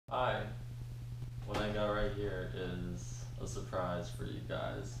a surprise for you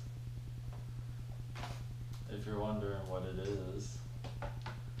guys. If you're wondering what it is,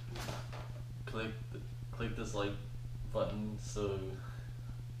 click this like button. So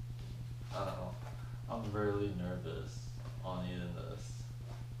I don't know. I'm really nervous on eating this.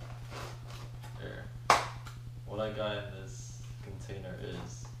 Here, what I got in this container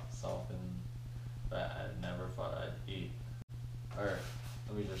is something that I never thought I'd eat. Alright,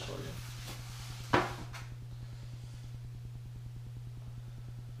 let me just show you.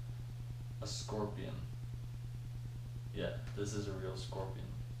 A scorpion. Yeah, this is a real scorpion.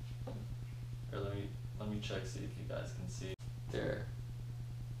 Here, let me check, see if you guys can see. There.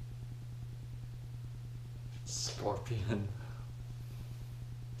 Scorpion.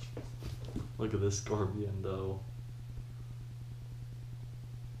 Look at this scorpion though.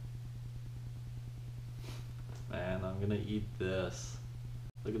 Man, I'm gonna eat this.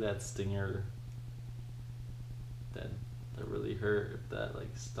 Look at that stinger. That really hurt if that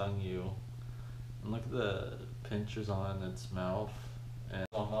like stung you. And look at the pinchers on its mouth. And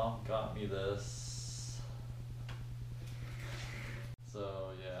my mom got me this.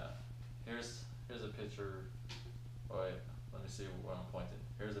 So yeah, here's a picture. Oh, wait, let me see where I'm pointing.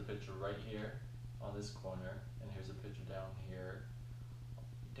 Here's a picture right here on this corner, and here's a picture down here.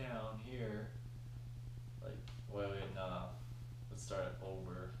 Down here. Like, wait, no. Let's start it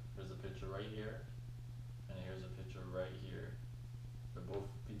over. Here's a picture right here, and here's a picture right here. They're both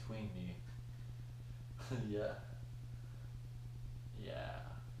between me. Yeah. Yeah.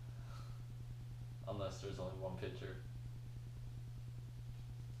 Unless there's only one picture.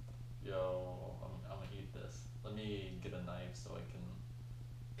 Yo, I'm gonna eat this. Let me get a knife so I can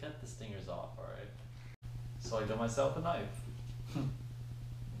cut the stingers off, alright? So I got myself a knife.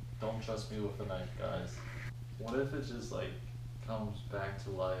 Don't trust me with a knife, guys. What if it just like comes back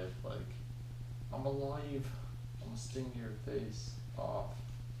to life, like, I'm alive, I'm gonna sting your face off.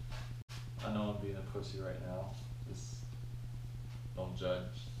 I know I'm being a pussy right now, just don't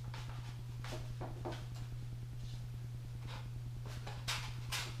judge.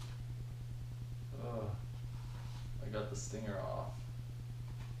 Ugh, I got the stinger off.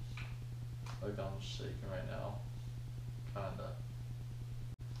 Like I'm shaking right now, kinda.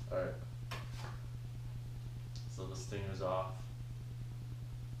 Alright, so the stinger's off.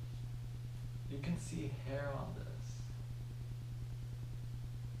 You can see hair on this.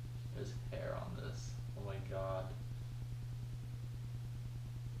 There's hair on this. Oh my god.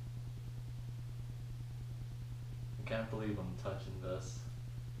 I can't believe I'm touching this.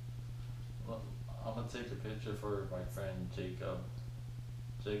 Well, I'm gonna take a picture for my friend Jacob.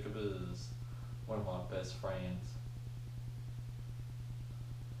 Jacob is one of my best friends.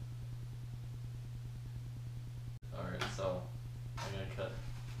 Alright, so I'm gonna cut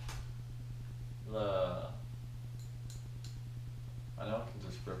the, I know I can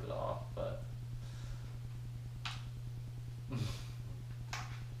just rip it off, but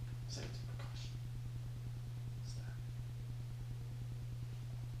safety precaution.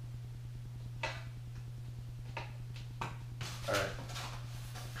 Alright,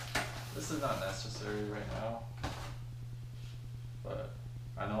 this is not necessary right now, but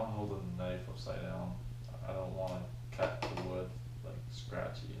I know I'm holding the knife upside down. I don't want to cut the wood, like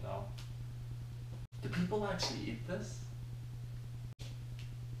scratchy, you know? Do people actually eat this?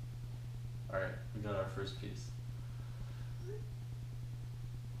 Alright, we got our first piece.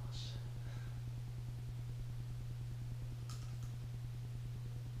 Oh, shit.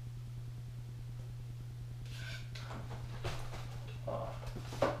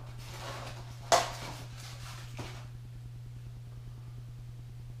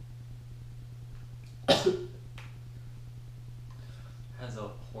 Has a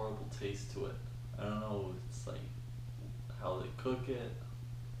horrible taste to it. I don't know if it's like how they cook it,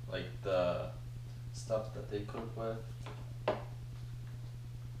 like the stuff that they cook with.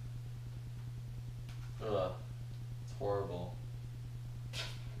 Ugh, it's horrible.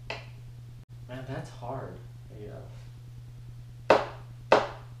 Man, that's hard. Yeah.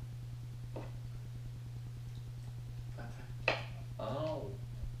 Oh,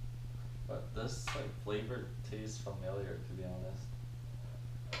 but this like flavor tastes familiar, to be honest.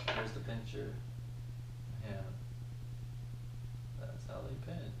 Here's the pincher. Yeah, that's how they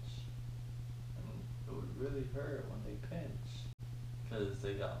pinch. And it would really hurt when they pinch, because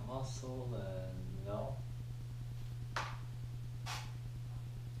they got muscle and, you know.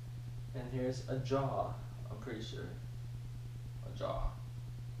 And here's a jaw, I'm pretty sure. A jaw.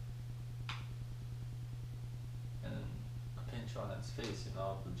 And a pinch on its face, you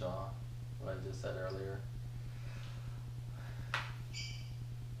know, the jaw, what I just said earlier.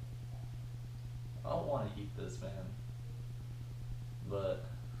 I don't want to eat this, man. But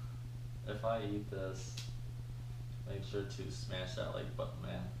if I eat this, make sure to smash that like button,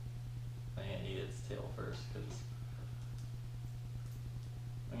 man. I'm gonna eat its tail first, cause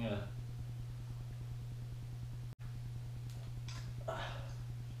I'm gonna.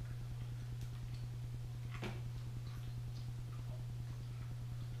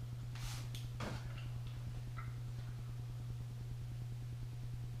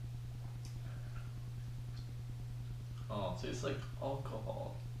 Oh, it tastes like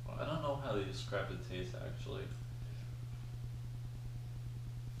alcohol. I don't know how to describe the taste actually.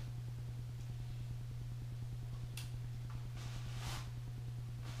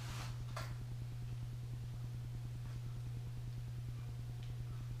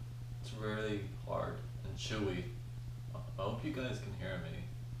 It's really hard and chewy. I hope you guys can hear me.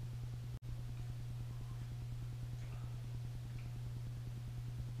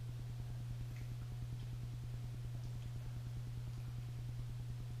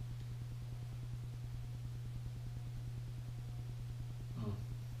 Mm.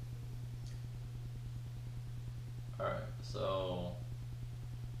 Alright, so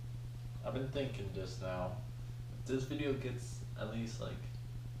I've been thinking just now, if this video gets at least like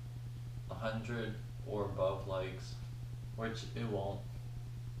 100 or above likes, which it won't,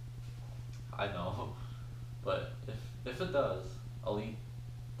 I know, but if it does, I'll eat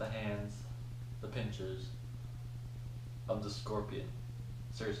the hands, the pinchers of the scorpion.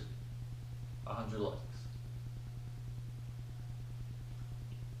 Seriously, 100 likes.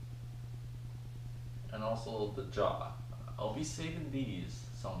 And also the jaw. I'll be saving these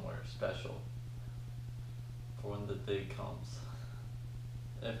somewhere special for when the day comes.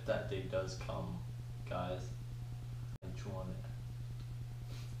 If that day does come, guys. And chew on it.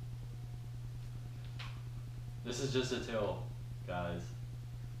 This is just a tail, guys.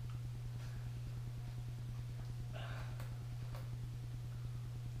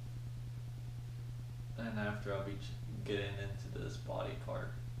 And after I'll be getting into this body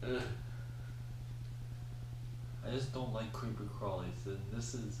part. Ugh. I just don't like creepy crawlies, and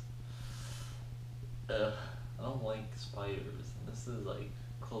this is. I don't like spiders, and this is like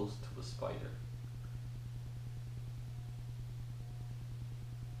close to a spider.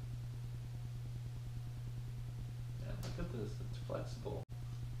 And look at this, it's flexible.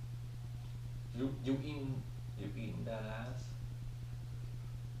 You eating that ass?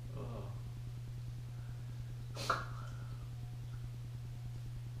 Ugh.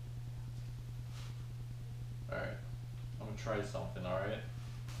 Alright, I'm gonna try something, alright?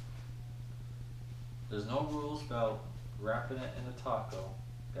 There's no rules about wrapping it in a taco,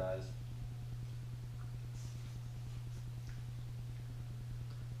 guys.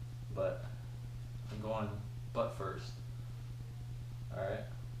 But I'm going butt first. Alright?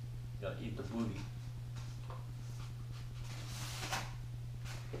 Gotta eat the booty.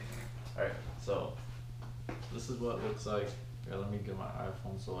 Alright, so this is what it looks like. Here, let me get my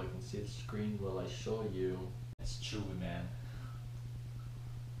iPhone so I can see the screen while I show you. It's chewy, man.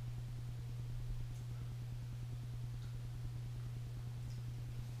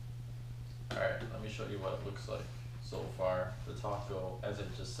 Alright, let me show you what it looks like so far. The taco, as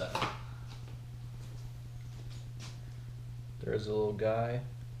it just said. There's a little guy.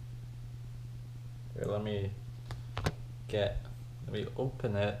 Here, let me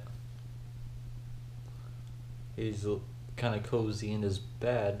open it. He's kind of cozy in his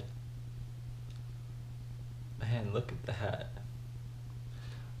bed. Man, look at that.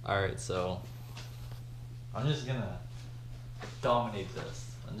 Alright, so I'm just gonna dominate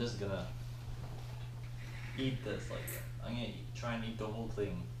this. I'm just gonna eat this like I'm gonna try and eat the whole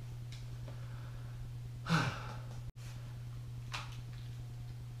thing.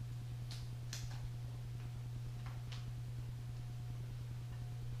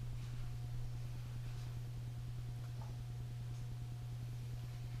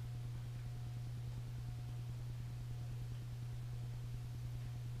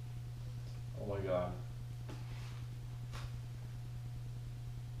 Oh my god.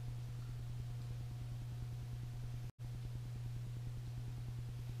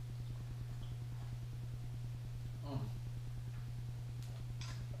 Mm.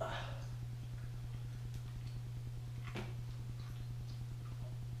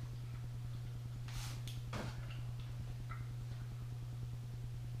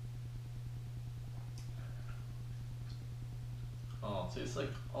 Oh, it tastes like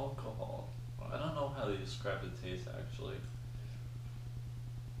alcohol. I don't know how to describe the taste actually.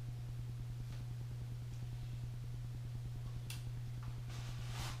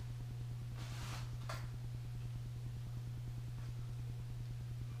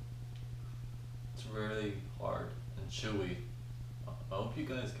 It's really hard and chewy. I hope you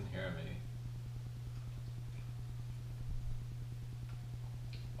guys can hear me.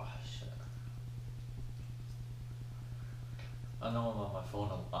 Oh shit. I know I'm on my phone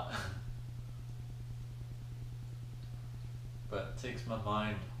a lot. But it takes my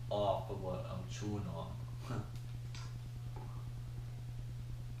mind off of what I'm chewing on.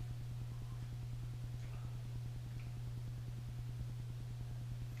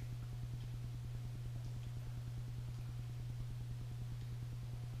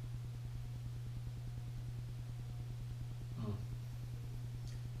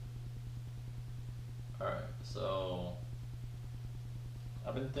 Alright, so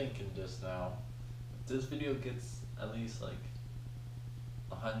I've been thinking just now, if this video gets at least like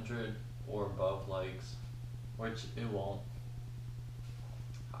 100 or above likes, which it won't,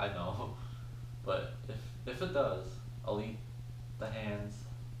 I know, but if it does, I'll eat the hands,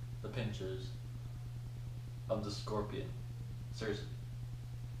 the pinchers of the scorpion. Seriously,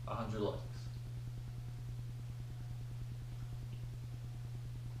 100 likes.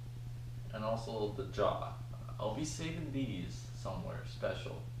 And also the jaw. I'll be saving these somewhere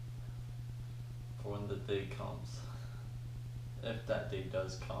special for when the day comes. If that day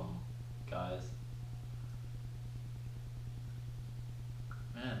does come, guys.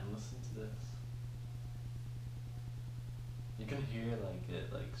 Man, listen to this. You can hear like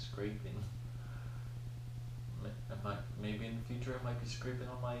it like scraping. Maybe in the future it might be scraping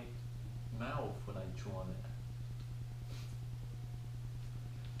on my mouth when I chew on it.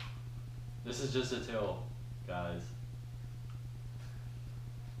 This is just a tale, guys.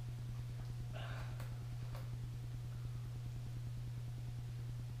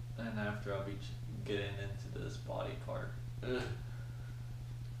 And after I'll be getting into this body part. Ugh.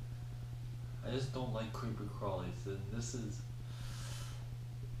 I just don't like creeper crawlies, and this is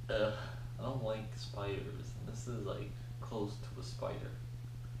I don't like spiders, and this is like close to a spider.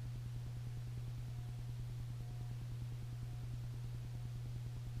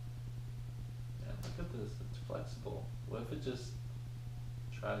 And look at this, it's flexible. What if it just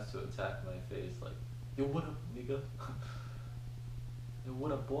tries to attack my face like, yo, what up, nigga? Yo,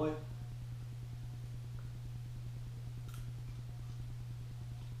 what up, boy?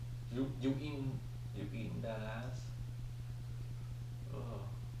 You eating that ass? Ugh.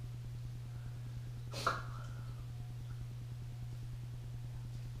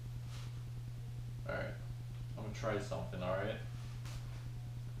 Alright, I'm gonna try something, alright?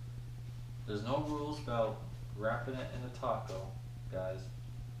 There's no rules about wrapping it in a taco, guys.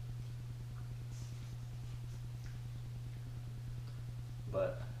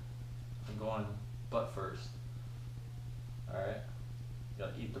 But I'm going butt first. Alright?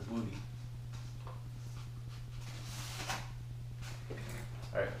 Gotta eat the booty.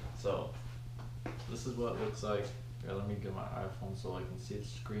 Alright, so this is what it looks like. Here, let me get my iPhone so I can see the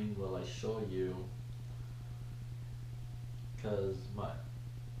screen while I show you. Cause my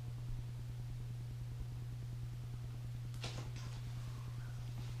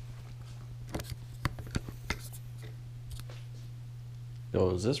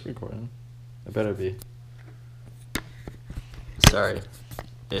Yo, is this recording? It better be. Sorry.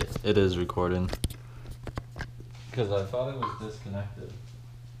 It is recording. Because I thought it was disconnected.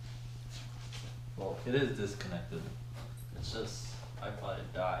 Well, it is disconnected. It's just, I thought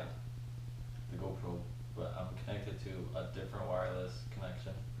it died. The GoPro. But I'm connected to a different wireless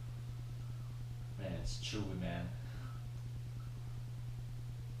connection. Man, it's chewy, man.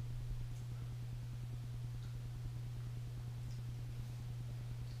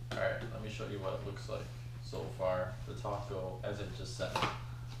 Alright, let me show you what it looks like so far. The taco, as it just said.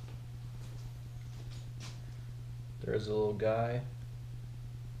 There's a little guy.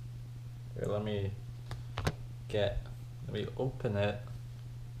 Here, let me open it.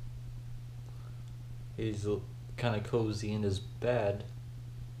 He's kind of cozy in his bed.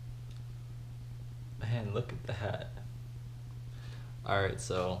 Man, look at that. Alright,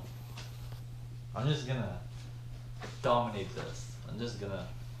 so I'm just gonna dominate this. I'm just gonna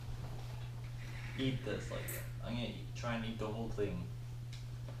eat this like that. I'm gonna try and eat the whole thing.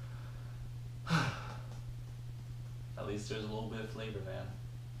 At least there's a little bit of flavor, man.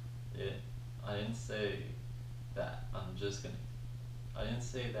 I didn't say that I didn't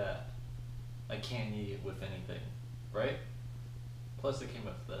say that I can't eat it with anything, right? Plus it came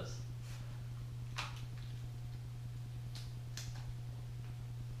with this.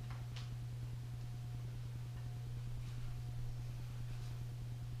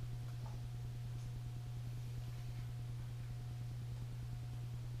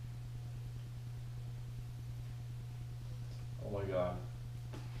 Oh my god.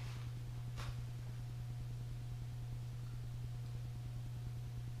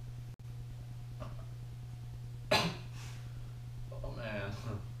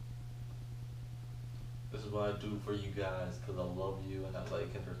 what I do for you guys because I love you and I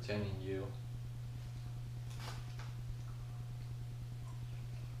like entertaining you.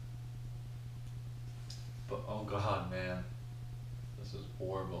 But oh god, man, this is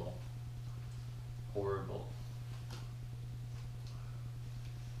horrible. Horrible.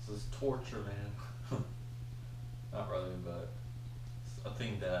 This is torture, man. Not really, but it's a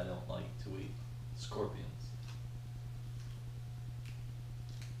thing that I don't like to eat. Scorpions.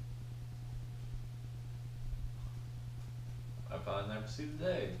 I probably never see the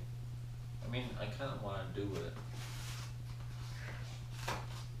day. I mean, I kind of want to do it.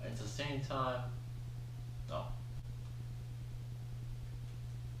 At the same time, no.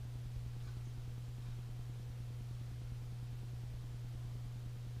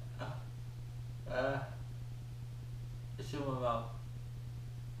 It's in my mouth.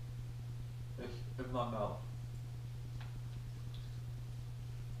 It's in my mouth.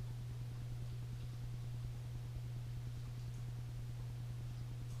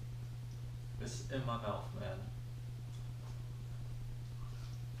 It's in my mouth, man.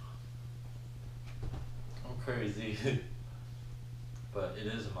 I'm crazy. But it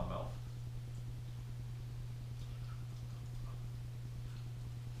is in my mouth.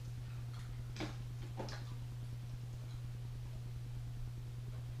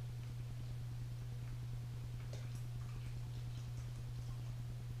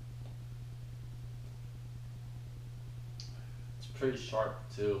 It's pretty sharp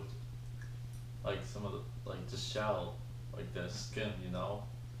too. Like some of the, like the shell, like the skin, you know?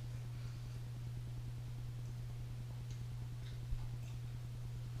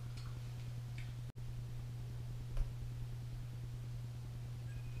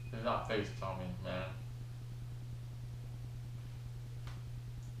 He's not FaceTiming, man.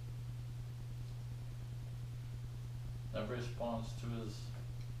 Never responds to his,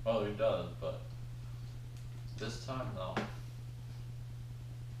 oh he does, but this time no.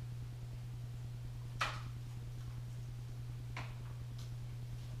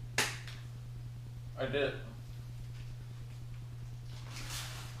 I did.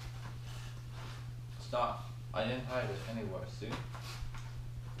 It's not, I didn't hide it anywhere, see?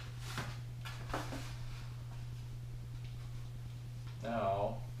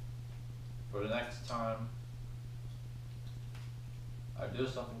 Now, for the next time I do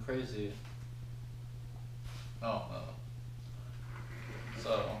something crazy, no.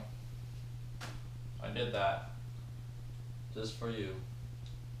 So, I did that just for you.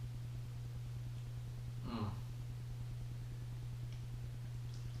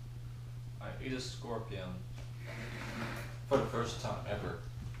 I ate a scorpion for the first time ever.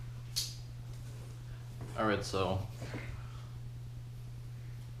 Alright, so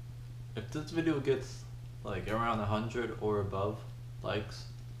if this video gets like around 100 or above likes,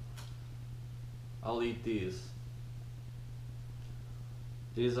 I'll eat these.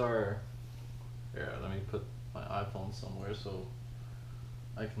 These are, here, let me put my iPhone somewhere so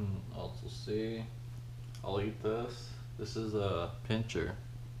I can also see. I'll eat this. This is a pincher,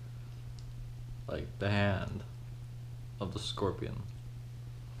 like the hand of the scorpion.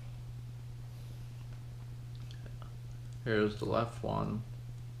 Here's the left one.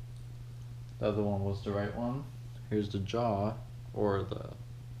 The other one was the right one. Here's the jaw, or the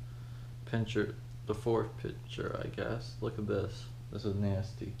pincher, the fourth pincher, I guess. Look at this. This is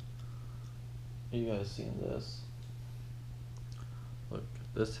nasty. You guys seen this? Look,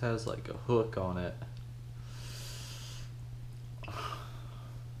 this has like a hook on it.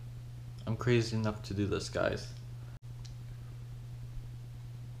 I'm crazy enough to do this, guys.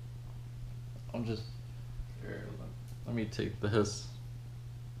 I'm just, here, let me take this.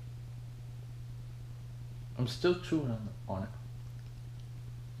 I'm still chewing on it.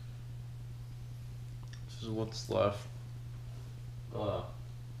 This is what's left.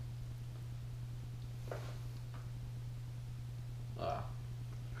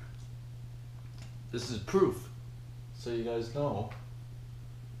 This is proof, so you guys know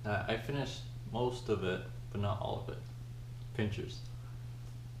that I finished most of it, but not all of it. Pinchers.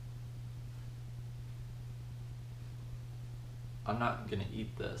 I'm not gonna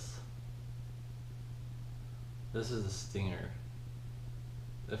eat this. This is a stinger.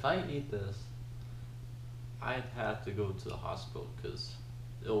 If I eat this, I'd have to go to the hospital because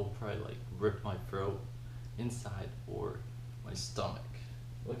it'll probably like rip my throat inside or my stomach.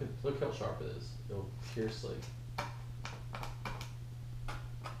 Look how sharp it is. It'll pierce like,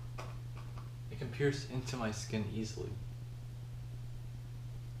 it can pierce into my skin easily.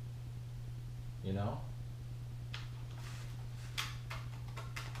 You know?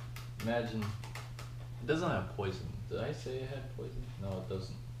 Imagine, it doesn't have poison. Did I say it had poison? No, it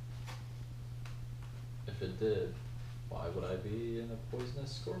doesn't. If if it did, why would I be in a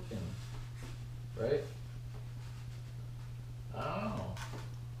poisonous scorpion? Right? I don't know.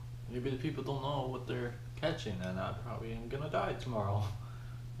 Maybe the people don't know what they're catching and I probably am gonna die tomorrow.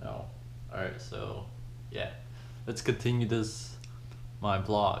 No. Alright, so yeah. Let's continue my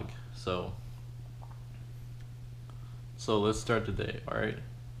vlog. So let's start the day, alright?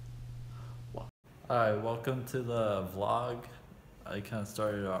 Alright, welcome to the vlog. I kinda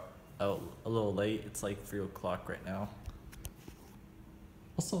started out a little late. It's like 3 o'clock right now.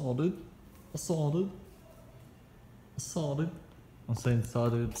 Assaulted. I'm saying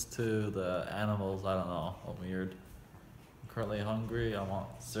saudades to the animals, I don't know, I'm weird. I'm currently hungry, I want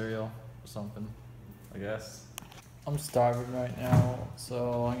cereal or something, I guess. I'm starving right now,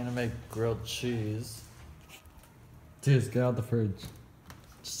 so I'm gonna make grilled cheese. Dude, get out the fridge.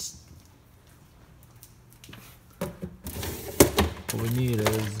 What we need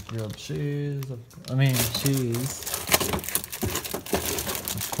is grilled cheese, cheese,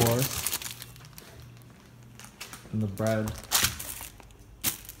 of course. And the bread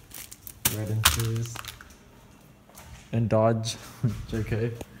and cheese, and Dodge,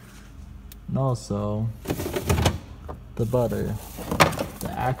 JK. And also the butter,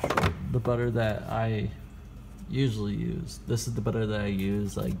 the butter that I usually use. This is the butter that I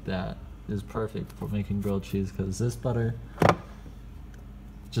use, like that is perfect for making grilled cheese, because this butter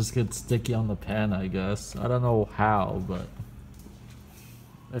just gets sticky on the pan, I guess. I don't know how, but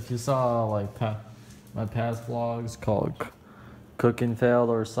if you saw like my past vlogs called Cooking Failed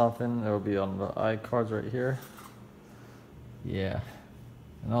or something, it'll be on the iCards right here. Yeah.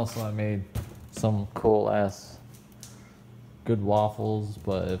 And also I made some cool ass good waffles,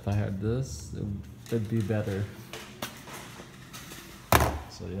 but if I had this, it'd be better.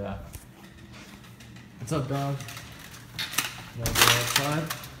 So yeah. What's up, dog? You wanna go outside?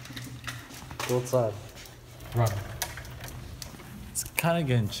 Go outside. Run. It's kinda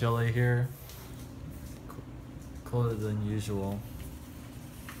getting chilly here. Colder than usual,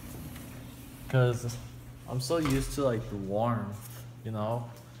 because I'm so used to like the warmth, you know,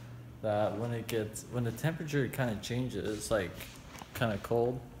 that when the temperature kind of changes, it's like kind of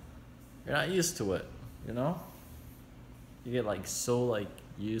cold, you're not used to it, you know. You get like so like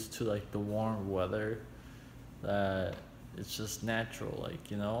used to like the warm weather that it's just natural,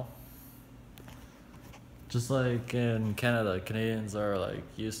 like, you know. Just like in Canada, Canadians are like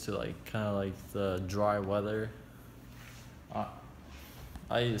used to like kind of like the dry weather.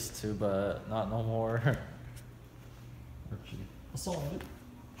 I used to, but not no more.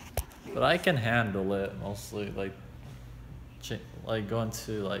 But I can handle it mostly, like going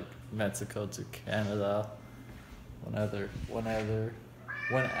to like Mexico to Canada, whenever,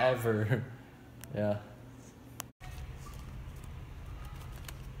 yeah.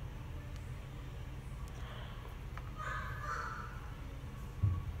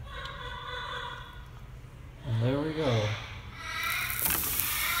 And there we go.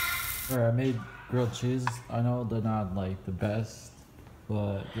 Alright, I made grilled cheese. I know they're not like the best,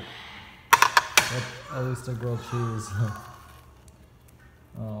 but at least a grilled cheese.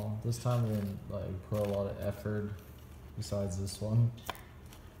 Oh, this time we didn't like put a lot of effort besides this one.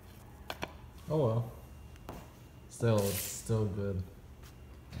 Oh well. Still, it's still good.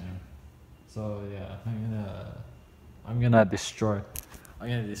 Yeah. So yeah, I'm gonna destroy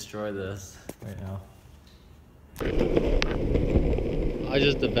this right now. I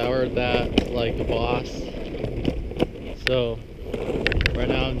just devoured that like a boss. So right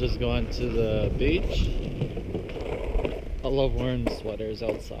now I'm just going to the beach. I love wearing sweaters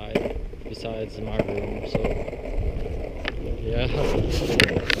outside besides in my room, so yeah.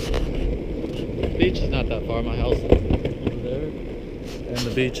 The beach is not that far, my house is over there. And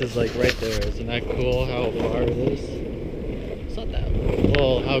the beach is like right there. Isn't that cool how far it is? It's not that,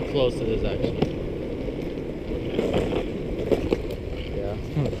 well, how close it is actually.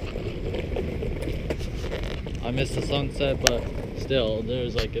 I missed the sunset, but still,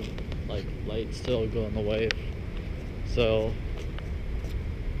 there's like a light still going away. So,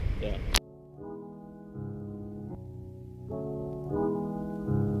 yeah.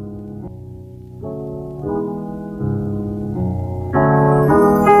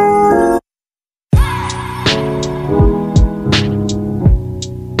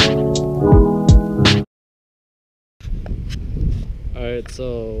 Alright,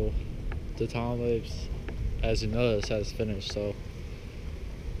 so the time lapse, as you notice, has finished, so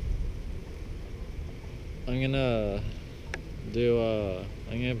I'm gonna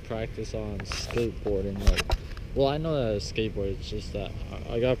practice on skateboarding. Like, well, I know that it's skateboard, it's just that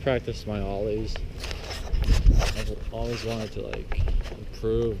I gotta practice my ollies. I've always wanted to like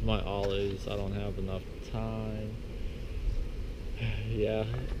improve my ollies. I don't have enough time. Yeah,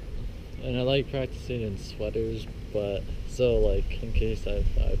 and I like practicing in sweaters, but so like in case I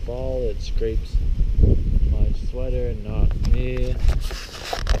fall, it scrapes my sweater and not me.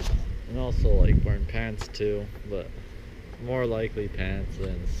 And also like wearing pants too, but more likely pants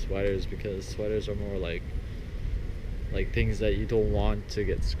than sweaters because sweaters are more like things that you don't want to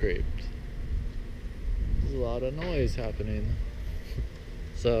get scraped. There's a lot of noise happening.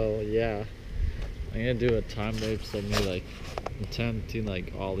 So yeah, I'm gonna do a time lapse of me like attempting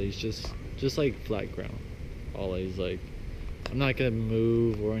like ollies, just like flat ground ollies. Like I'm not gonna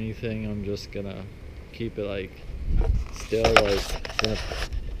move or anything. I'm just gonna keep it like still, like gonna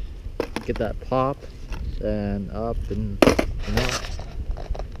get that pop and up, and you know,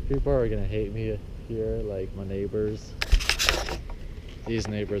 people are gonna hate me here, like my neighbors. These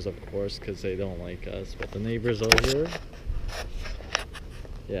neighbors, of course, because they don't like us, but the neighbors over here,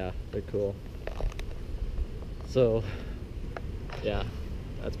 yeah, they're cool. So yeah,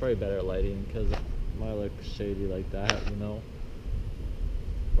 that's probably better lighting because it might look shady like that, you know,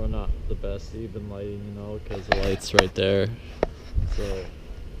 or not the best even lighting, you know, because the light's right there. So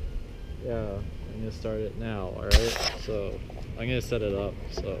yeah, I'm gonna start it now. All right, so I'm gonna set it up.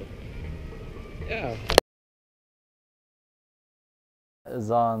 So yeah,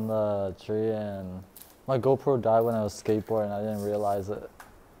 is on the tree, and my GoPro died when I was skateboarding. I didn't realize it.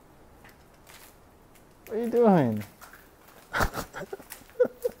 What are you doing?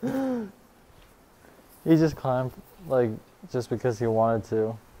 He just climbed, like, just because he wanted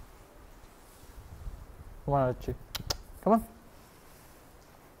to. Come on, Archie. Come on.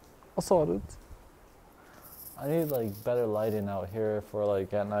 I saw it. I need, like, better lighting out here for,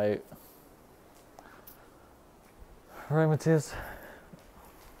 like, at night. Alright, Matthias.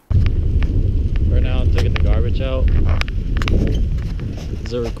 Right now I'm taking the garbage out.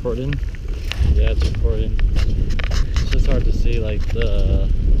 Is it recording? Yeah, it's recording. It's just hard to see, like, the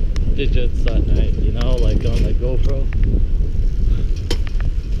digits at night, you know, like on my GoPro,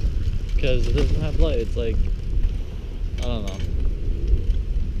 because it doesn't have light. It's like, I don't know.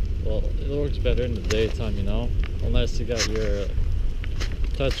 Well, it works better in the daytime, you know, unless you got your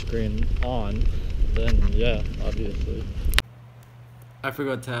touchscreen on, then yeah, obviously. I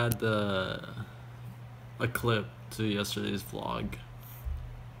forgot to add a clip to yesterday's vlog,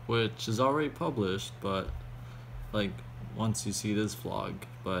 which is already published, but like once you see this vlog,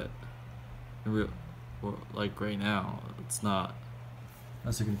 but like right now it's not,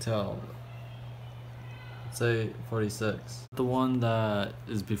 as you can tell. It's 8:46. The one that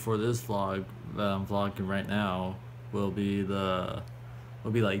is before this vlog that I'm vlogging right now will be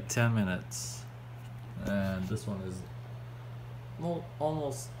like 10 minutes, and this one is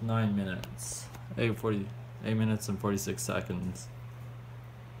almost 9 minutes. 8 minutes and 46 seconds.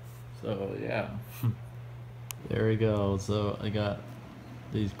 So yeah. There we go. So I got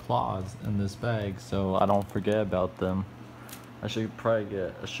these claws in this bag so I don't forget about them. I should probably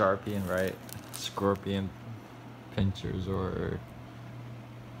get a Sharpie and write scorpion pinchers or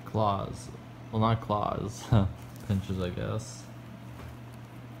claws. Well, not claws. Pinchers, I guess.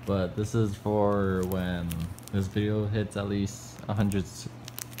 But this is for when this video hits at least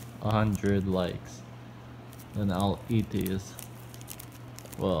 100 likes. Then I'll eat these.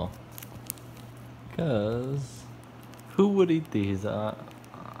 Well, because who would eat these? I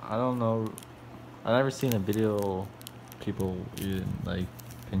don't know. I've never seen a video people eating like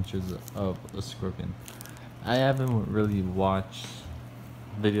pinchers of a scorpion. I haven't really watched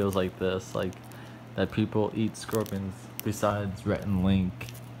videos like this, like that people eat scorpions besides Rhett and Link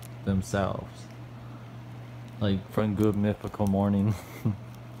themselves. Like from Good Mythical Morning.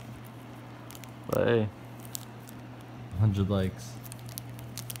 But hey, 100 likes.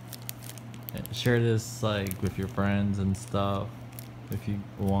 And share this like with your friends and stuff if you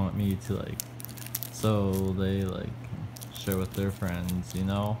want me to, like, so they like share with their friends, you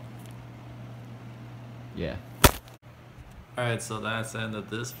know? Yeah. Alright, so that's the end of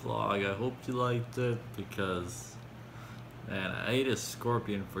this vlog. I hope you liked it because, man, I ate a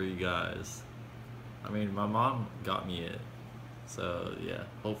scorpion for you guys. I mean, my mom got me it. So yeah,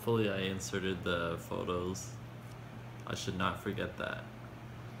 hopefully I inserted the photos. I should not forget that.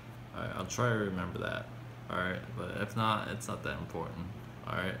 Alright, I'll try to remember that. Alright, but if not, it's not that important.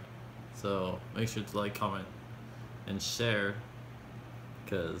 Alright, so make sure to like, comment, and share,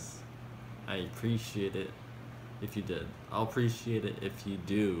 because I appreciate it if you did. I'll appreciate it if you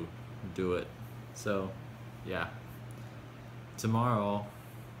do it. So yeah, tomorrow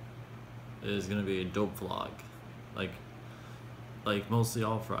is gonna be a dope vlog, like mostly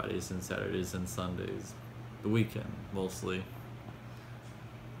all Fridays and Saturdays and Sundays, the weekend mostly,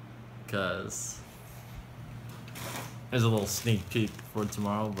 because Here's a little sneak peek for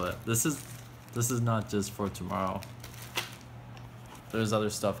tomorrow, but this is not just for tomorrow. There's other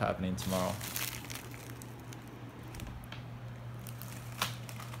stuff happening tomorrow.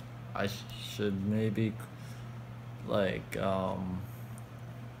 I should maybe like I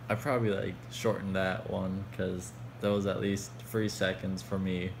probably like shorten that one because that was at least 3 seconds for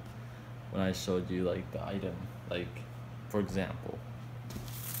me when I showed you like the item, like for example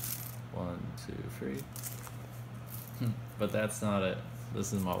 1 2 3. But that's not it.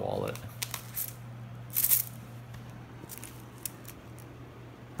 This is my wallet.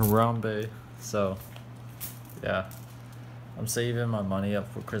 Harambe. So yeah, I'm saving my money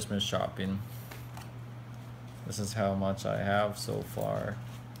up for Christmas shopping. This is how much I have so far.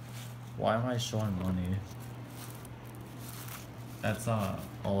 Why am I showing money? That's not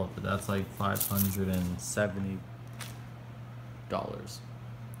all of it. That's like $570.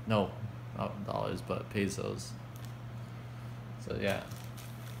 No, not dollars, but pesos. So yeah.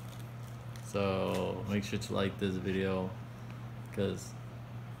 So make sure to like this video, because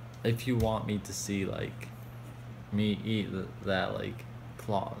if you want me to see like me eat that like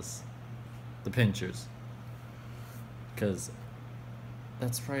claws, the pinchers, because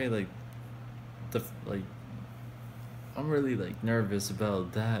that's probably like like I'm really like nervous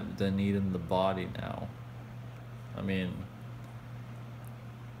about that than eating the body now. I mean,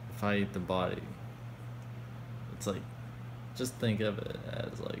 if I eat the body, it's like, just think of it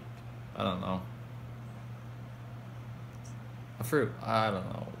as like, I don't know, a fruit. I don't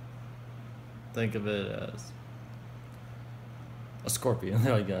know. Think of it as a scorpion,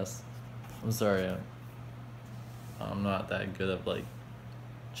 I guess. I'm sorry, I'm not that good at like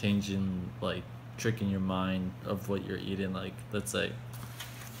changing, like tricking your mind of what you're eating. Like, let's say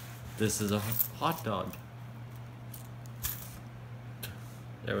this is a hot dog.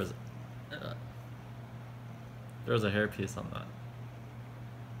 There was a hairpiece on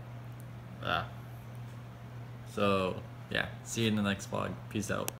that. So yeah, see you in the next vlog. Peace out.